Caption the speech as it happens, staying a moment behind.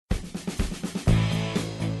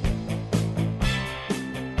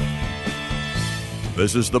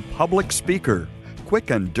This is The Public Speaker, quick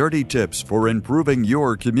and dirty tips for improving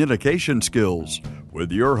your communication skills,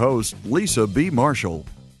 with your host, Lisa B. Marshall.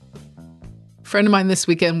 A friend of mine this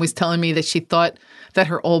weekend was telling me that she thought that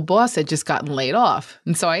her old boss had just gotten laid off.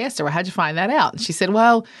 And so I asked her, well, how'd you find that out? And she said,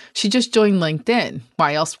 well, she just joined LinkedIn.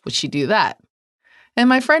 Why else would she do that? And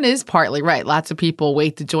my friend is partly right. Lots of people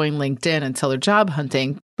wait to join LinkedIn until they're job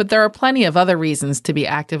hunting, but there are plenty of other reasons to be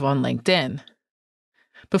active on LinkedIn.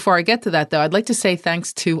 Before I get to that, though, I'd like to say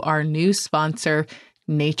thanks to our new sponsor,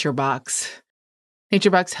 NatureBox.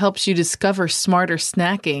 NatureBox helps you discover smarter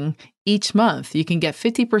snacking each month. You can get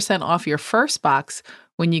 50% off your first box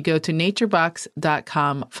when you go to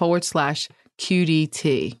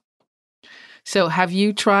naturebox.com/QDT. So have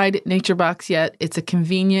you tried NatureBox yet? It's a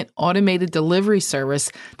convenient automated delivery service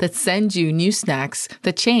that sends you new snacks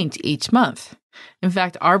that change each month. In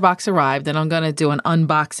fact, our box arrived, and I'm going to do an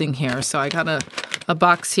unboxing here. So I got a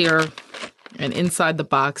box here, and inside the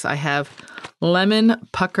box I have lemon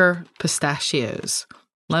pucker pistachios.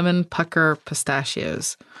 Lemon pucker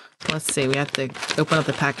pistachios. Let's see, we have to open up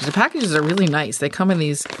the package. The packages are really nice. They come in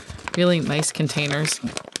these really nice containers.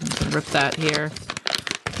 You can rip that here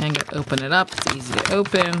and open it up. It's easy to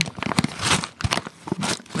open.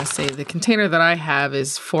 Let's see, the container that I have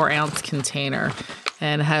is 4-ounce container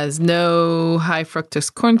and has no high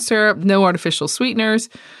fructose corn syrup, no artificial sweeteners,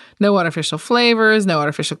 no artificial flavors, no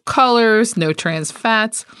artificial colors, no trans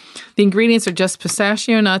fats. The ingredients are just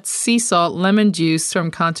pistachio nuts, sea salt, lemon juice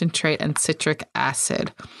from concentrate, and citric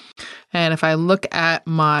acid. And if I look at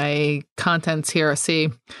my contents here, I see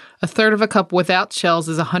a third of a cup without shells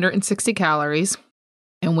is 160 calories.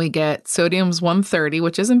 And we get sodium's 130,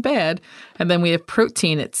 which isn't bad. And then we have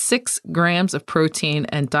protein at 6 grams of protein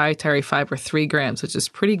and dietary fiber 3 grams, which is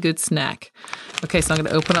a pretty good snack. Okay, so I'm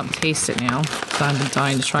going to open up and taste it now. So I've been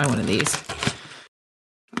dying to try one of these.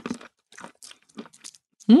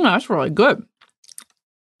 That's really good.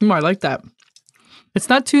 I like that. It's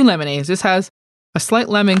not too lemony. It just has a slight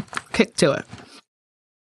lemon kick to it.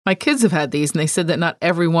 My kids have had these, and they said that not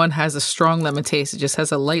everyone has a strong lemon taste. It just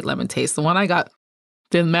has a light lemon taste. The one I got,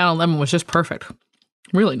 the amount of lemon was just perfect.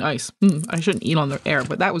 Really nice. I shouldn't eat on the air,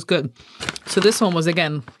 but that was good. So this one was,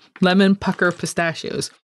 again, lemon pucker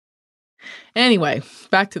pistachios. Anyway,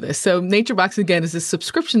 back to this. So NatureBox, again, is a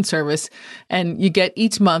subscription service, and you get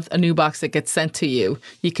each month a new box that gets sent to you.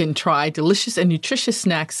 You can try delicious and nutritious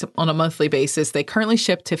snacks on a monthly basis. They currently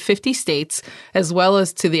ship to 50 states, as well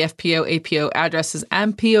as to the FPO, APO addresses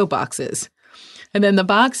and PO boxes. And then the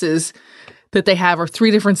boxes that they have are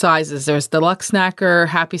 3 different sizes. There's Deluxe Snacker,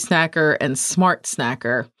 Happy Snacker, and Smart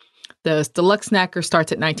Snacker. The Deluxe Snacker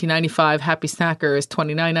starts at $19.95, Happy Snacker is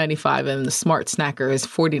 $29.95, and the Smart Snacker is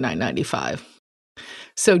 $49.95.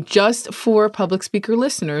 So just for public speaker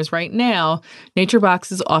listeners right now,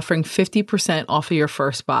 NatureBox is offering 50% off of your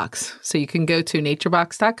first box. So you can go to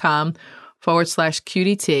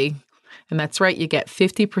naturebox.com/QDT. And that's right, you get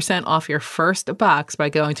 50% off your first box by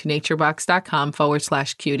going to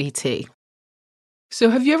naturebox.com/QDT. So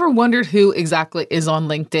have you ever wondered who exactly is on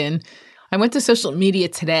LinkedIn? I went to social media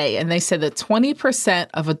today, and they said that 20%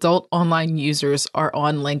 of adult online users are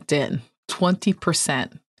on LinkedIn.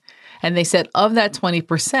 20%. And they said of that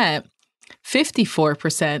 20%,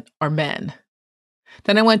 54% are men.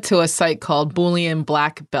 Then I went to a site called Boolean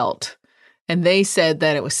Black Belt, and they said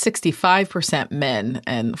that it was 65% men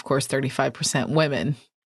and, of course, 35% women.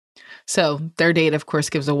 So their data, of course,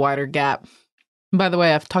 gives a wider gap. By the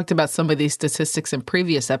way, I've talked about some of these statistics in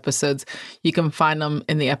previous episodes. You can find them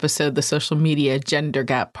in the episode, The Social Media Gender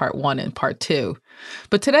Gap, Part 1 and Part 2.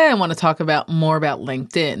 But today I want to talk more about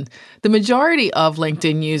LinkedIn. The majority of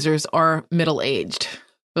LinkedIn users are middle-aged.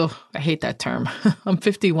 Oh, I hate that term. I'm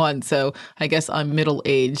 51, so I guess I'm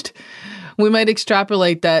middle-aged. We might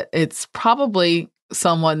extrapolate that it's probably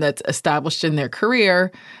someone that's established in their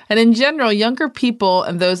career. And in general, younger people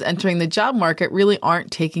and those entering the job market really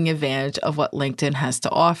aren't taking advantage of what LinkedIn has to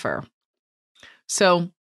offer. So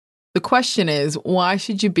the question is, why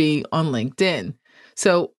should you be on LinkedIn?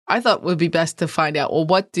 So I thought it would be best to find out, well,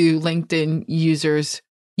 what do LinkedIn users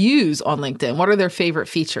use on LinkedIn? What are their favorite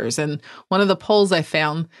features? And one of the polls I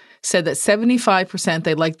found said that 75%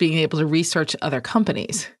 they liked being able to research other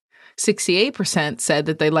companies. 68% said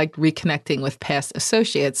that they liked reconnecting with past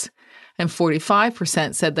associates, and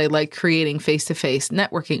 45% said they liked creating face-to-face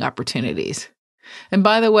networking opportunities. And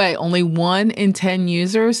by the way, only 1 in 10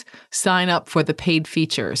 users sign up for the paid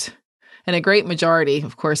features. And a great majority,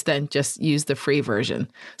 of course, then just use the free version.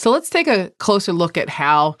 So let's take a closer look at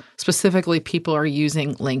how specifically people are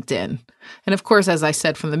using LinkedIn. And of course, as I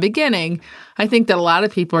said from the beginning, I think that a lot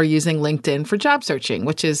of people are using LinkedIn for job searching,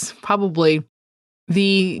 which is probably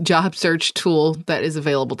the job search tool that is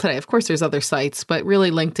available today. Of course, there's other sites, but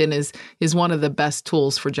really LinkedIn is one of the best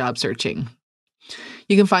tools for job searching.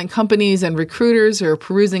 You can find companies and recruiters who are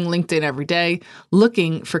perusing LinkedIn every day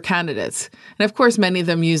looking for candidates. And of course, many of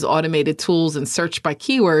them use automated tools and search by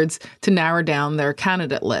keywords to narrow down their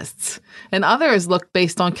candidate lists. And others look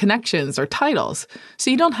based on connections or titles.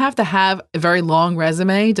 So you don't have to have a very long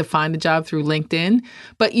resume to find a job through LinkedIn,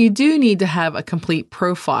 but you do need to have a complete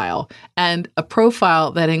profile and a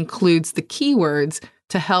profile that includes the keywords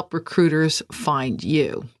to help recruiters find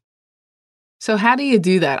you. So how do you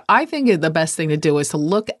do that? I think the best thing to do is to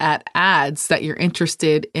look at ads that you're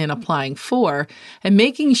interested in applying for and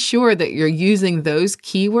making sure that you're using those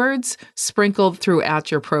keywords sprinkled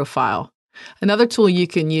throughout your profile. Another tool you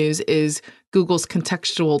can use is Google's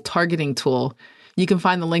contextual targeting tool. You can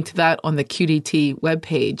find the link to that on the QDT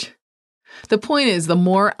webpage. The point is, the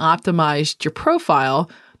more optimized your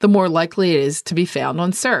profile, the more likely it is to be found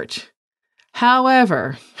on search.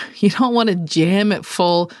 However, you don't want to jam it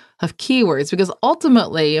full of keywords because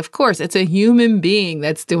ultimately, of course, it's a human being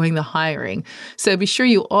that's doing the hiring. So be sure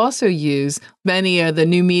you also use many of the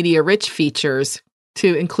new media rich features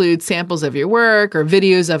to include samples of your work or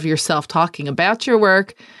videos of yourself talking about your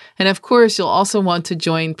work. And of course, you'll also want to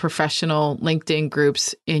join professional LinkedIn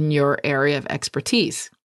groups in your area of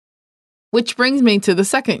expertise. Which brings me to the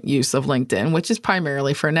second use of LinkedIn, which is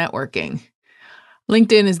primarily for networking.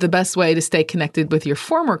 LinkedIn is the best way to stay connected with your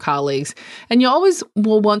former colleagues, and you always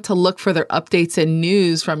will want to look for their updates and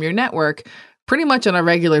news from your network pretty much on a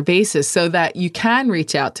regular basis so that you can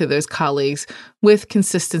reach out to those colleagues with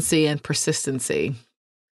consistency and persistency.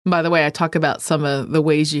 By the way, I talk about some of the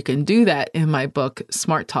ways you can do that in my book,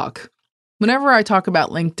 Smart Talk. Whenever I talk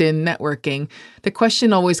about LinkedIn networking, the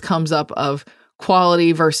question always comes up of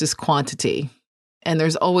quality versus quantity. And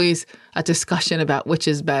there's always a discussion about which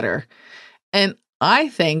is better. And I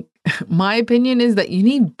think my opinion is that you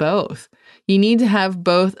need both. You need to have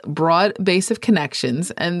both broad base of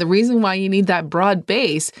connections. And the reason why you need that broad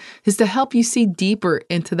base is to help you see deeper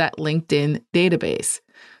into that LinkedIn database.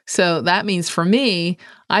 So that means for me,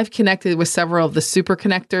 I've connected with several of the super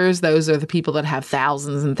connectors. Those are the people that have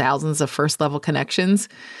thousands and thousands of first level connections.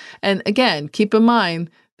 And again, keep in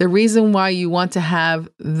mind, the reason why you want to have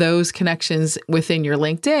those connections within your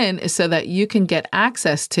LinkedIn is so that you can get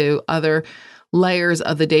access to other layers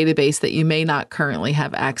of the database that you may not currently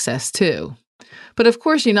have access to. But of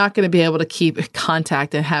course, you're not going to be able to keep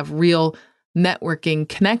contact and have real networking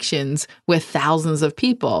connections with thousands of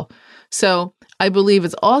people. So I believe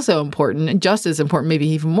it's also important, and just as important, maybe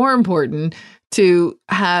even more important, to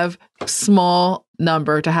have a small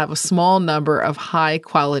number of high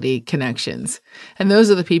quality connections. And those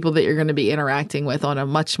are the people that you're going to be interacting with on a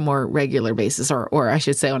much more regular basis, or I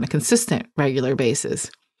should say on a consistent regular basis.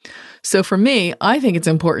 So for me, I think it's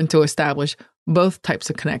important to establish both types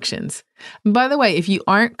of connections. And by the way, if you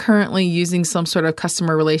aren't currently using some sort of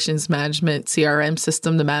customer relations management CRM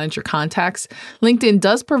system to manage your contacts, LinkedIn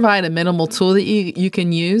does provide a minimal tool that you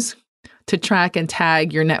can use to track and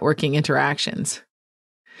tag your networking interactions.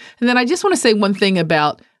 And then I just want to say one thing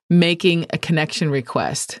about making a connection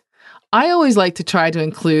request. I always like to try to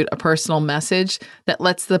include a personal message that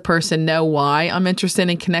lets the person know why I'm interested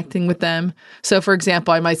in connecting with them. So for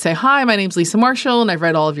example, I might say, "Hi, my name's Lisa Marshall, and I've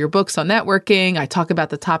read all of your books on networking. I talk about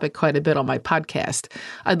the topic quite a bit on my podcast.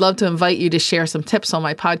 I'd love to invite you to share some tips on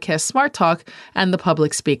my podcast, Smart Talk, and the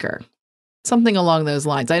public speaker." Something along those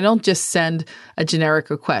lines. I don't just send a generic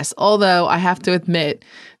request, although I have to admit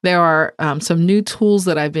there are some new tools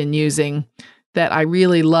that I've been using that I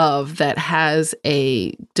really love that has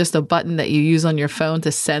just a button that you use on your phone to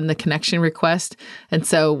send the connection request. And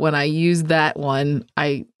so when I use that one,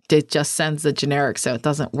 it just sends the generic, so it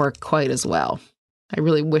doesn't work quite as well. I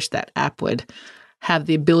really wish that app would have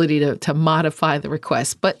the ability to modify the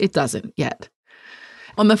request, but it doesn't yet.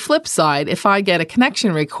 On the flip side, if I get a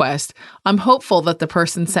connection request, I'm hopeful that the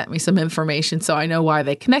person sent me some information so I know why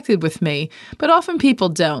they connected with me, but often people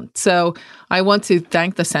don't. So I want to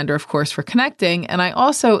thank the sender, of course, for connecting, and I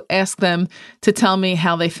also ask them to tell me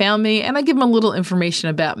how they found me, and I give them a little information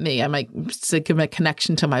about me. I might give them a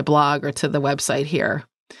connection to my blog or to the website here.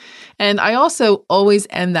 And I also always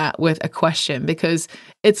end that with a question because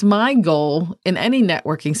it's my goal in any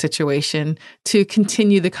networking situation to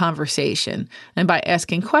continue the conversation. And by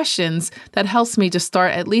asking questions, that helps me to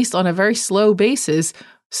start, at least on a very slow basis,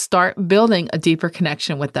 start building a deeper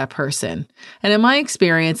connection with that person. And in my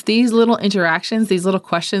experience, these little interactions, these little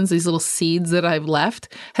questions, these little seeds that I've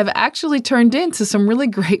left have actually turned into some really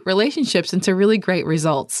great relationships and to really great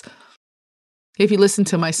results. If you listen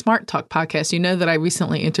to my Smart Talk podcast, you know that I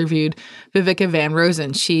recently interviewed Viveka Van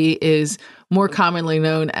Rosen. She is more commonly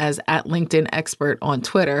known as @LinkedIn Expert on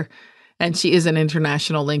Twitter, and she is an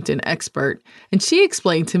international LinkedIn expert. And she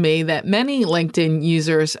explained to me that many LinkedIn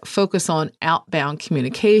users focus on outbound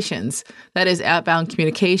communications. That is, outbound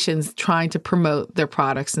communications trying to promote their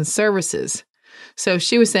products and services. So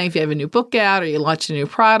she was saying if you have a new book out or you launch a new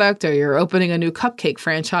product or you're opening a new cupcake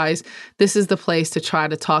franchise, this is the place to try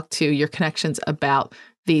to talk to your connections about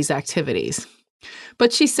these activities.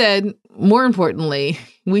 But she said, more importantly,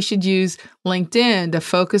 we should use LinkedIn to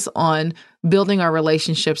focus on building our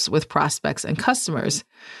relationships with prospects and customers.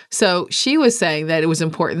 So she was saying that it was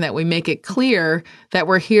important that we make it clear that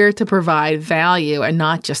we're here to provide value and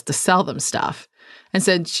not just to sell them stuff.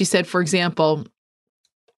 And she said, for example,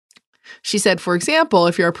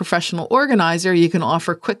 if you're a professional organizer, you can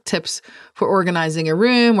offer quick tips for organizing a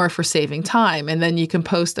room or for saving time. And then you can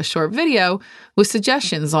post a short video with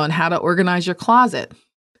suggestions on how to organize your closet.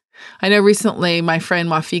 I know recently my friend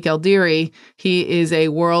Wafiq Eldiri, he is a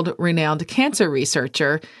world-renowned cancer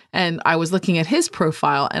researcher, and I was looking at his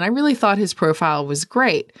profile, and I really thought his profile was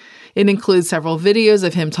great. It includes several videos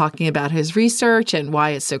of him talking about his research and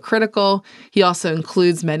why it's so critical. He also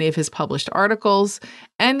includes many of his published articles,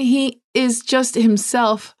 and he is just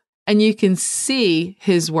himself, and you can see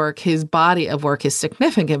his work, his body of work, his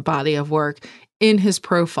significant body of work in his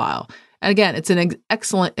profile. And again, it's an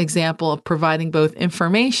excellent example of providing both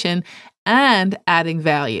information and adding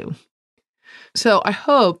value. So I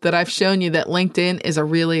hope that I've shown you that LinkedIn is a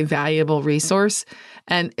really valuable resource,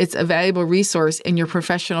 and it's a valuable resource in your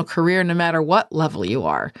professional career, no matter what level you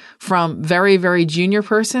are, from very, very junior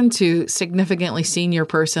person to significantly senior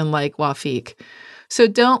person like Wafiq. So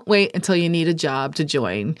don't wait until you need a job to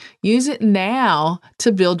join. Use it now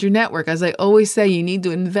to build your network. As I always say, you need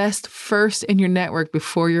to invest first in your network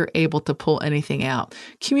before you're able to pull anything out.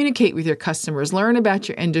 Communicate with your customers, learn about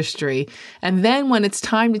your industry, and then when it's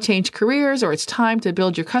time to change careers or it's time to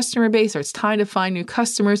build your customer base or it's time to find new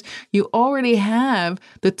customers, you already have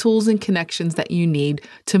the tools and connections that you need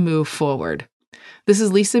to move forward. This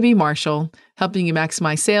is Lisa B. Marshall, helping you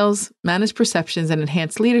maximize sales, manage perceptions, and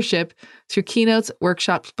enhance leadership through keynotes,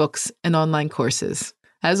 workshops, books, and online courses.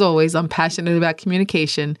 As always, I'm passionate about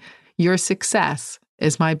communication. Your success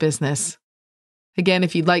is my business. Again,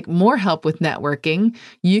 if you'd like more help with networking,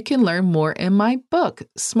 you can learn more in my book,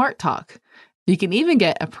 Smart Talk. You can even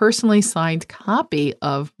get a personally signed copy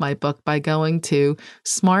of my book by going to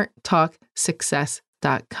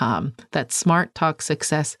smarttalksuccess.com. That's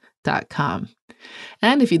smarttalksuccess.com.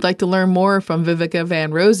 And if you'd like to learn more from Viveka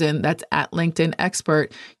Van Rosen, that's @LinkedIn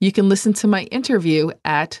Expert, you can listen to my interview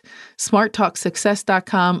at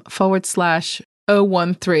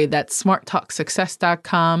smarttalksuccess.com/013. That's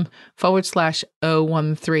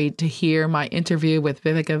smarttalksuccess.com/013 to hear my interview with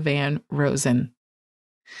Viveka Van Rosen.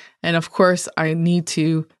 And of course, I need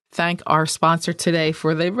to thank our sponsor today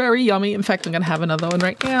for the very yummy, in fact, I'm going to have another one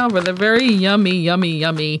right now, for the very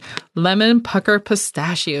yummy lemon pucker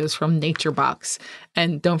pistachios from NatureBox.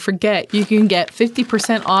 And don't forget, you can get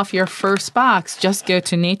 50% off your first box. Just go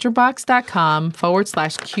to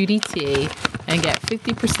naturebox.com/QDT and get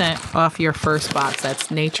 50% off your first box. That's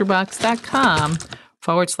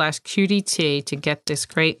naturebox.com/QDT to get this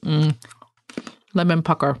great lemon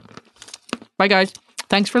pucker. Bye, guys.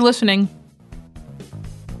 Thanks for listening.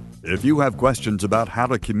 If you have questions about how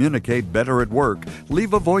to communicate better at work,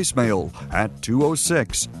 leave a voicemail at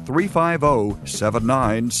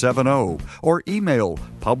 206-350-7970 or email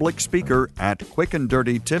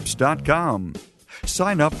publicspeaker@quickanddirtytips.com.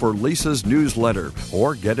 Sign up for Lisa's newsletter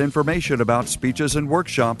or get information about speeches and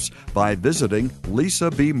workshops by visiting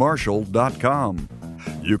lisabmarshall.com.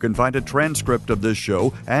 You can find a transcript of this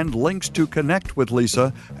show and links to connect with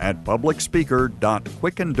Lisa at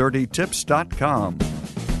publicspeaker.quickanddirtytips.com.